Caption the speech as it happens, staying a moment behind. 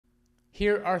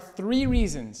Here are 3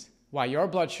 reasons why your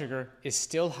blood sugar is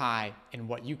still high and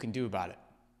what you can do about it.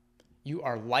 You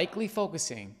are likely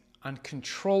focusing on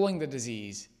controlling the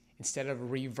disease instead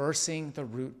of reversing the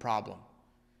root problem.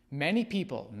 Many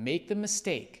people make the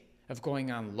mistake of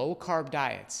going on low-carb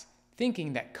diets,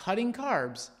 thinking that cutting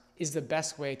carbs is the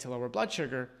best way to lower blood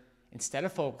sugar instead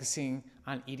of focusing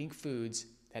on eating foods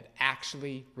that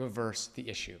actually reverse the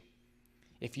issue.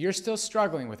 If you're still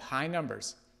struggling with high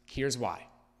numbers, here's why.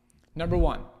 Number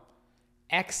 1,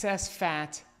 excess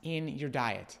fat in your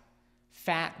diet.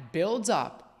 Fat builds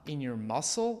up in your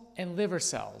muscle and liver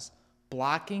cells,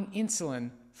 blocking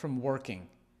insulin from working.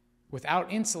 Without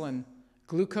insulin,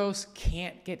 glucose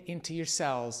can't get into your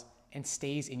cells and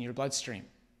stays in your bloodstream.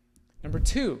 Number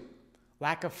 2,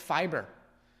 lack of fiber.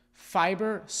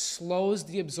 Fiber slows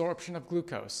the absorption of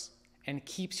glucose and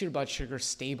keeps your blood sugar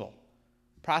stable.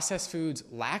 Processed foods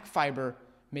lack fiber,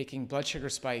 making blood sugar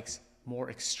spikes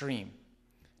more extreme.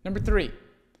 Number 3,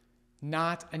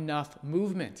 not enough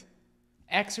movement.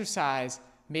 Exercise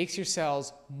makes your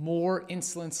cells more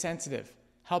insulin sensitive,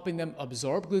 helping them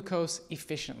absorb glucose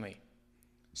efficiently.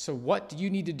 So what do you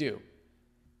need to do?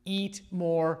 Eat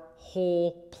more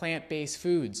whole plant-based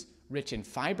foods, rich in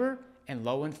fiber and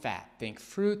low in fat. Think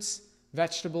fruits,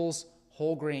 vegetables,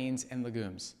 whole grains, and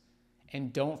legumes.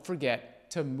 And don't forget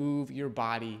to move your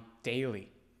body daily.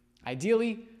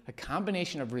 Ideally, a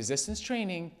combination of resistance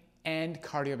training and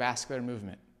cardiovascular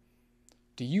movement.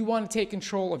 Do you want to take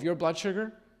control of your blood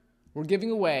sugar? We're giving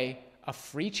away a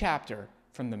free chapter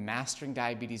from the Mastering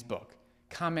Diabetes book.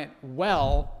 Comment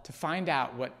 "well" to find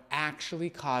out what actually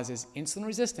causes insulin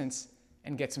resistance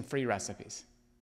and get some free recipes.